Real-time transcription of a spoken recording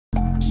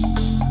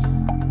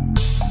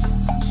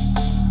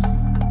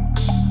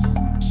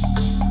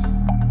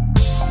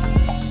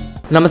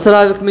Namaskar,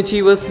 welcome to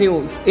Chivas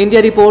News.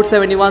 India reports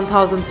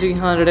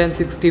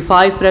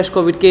 71,365 fresh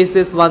COVID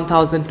cases,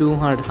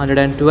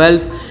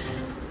 1,212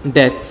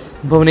 deaths.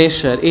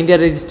 Bhubaneswar, India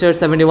registered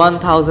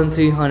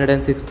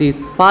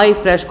 71,365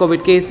 fresh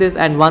COVID cases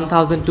and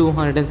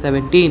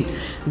 1,217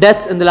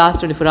 deaths in the last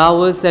 24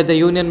 hours, said the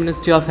Union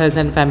Ministry of Health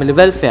and Family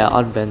Welfare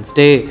on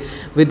Wednesday.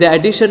 With the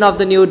addition of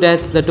the new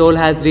deaths, the toll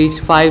has reached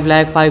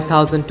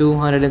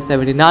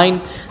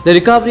 5,05,279. The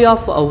recovery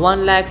of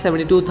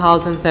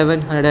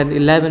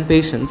 1,72,711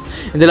 patients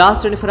in the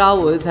last 24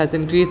 hours has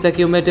increased the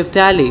cumulative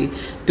tally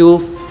to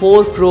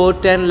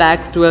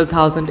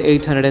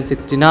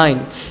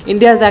 4,10,12,869.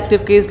 India's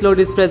active caseload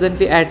is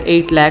presently at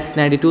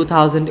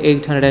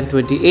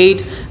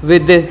 8,92,828.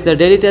 With this, the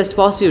daily test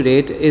positive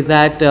rate is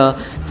at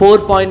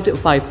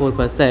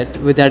 4.54%,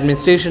 with the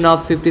administration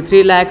of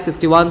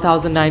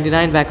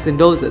 53,61,099 vaccine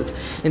doses.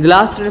 In the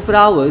last 24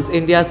 hours,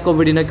 India's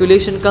COVID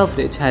inoculation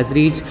coverage has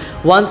reached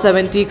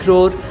 170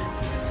 crore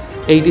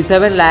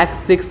 87 lakh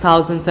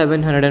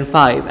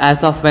 6,705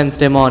 as of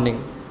Wednesday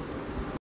morning.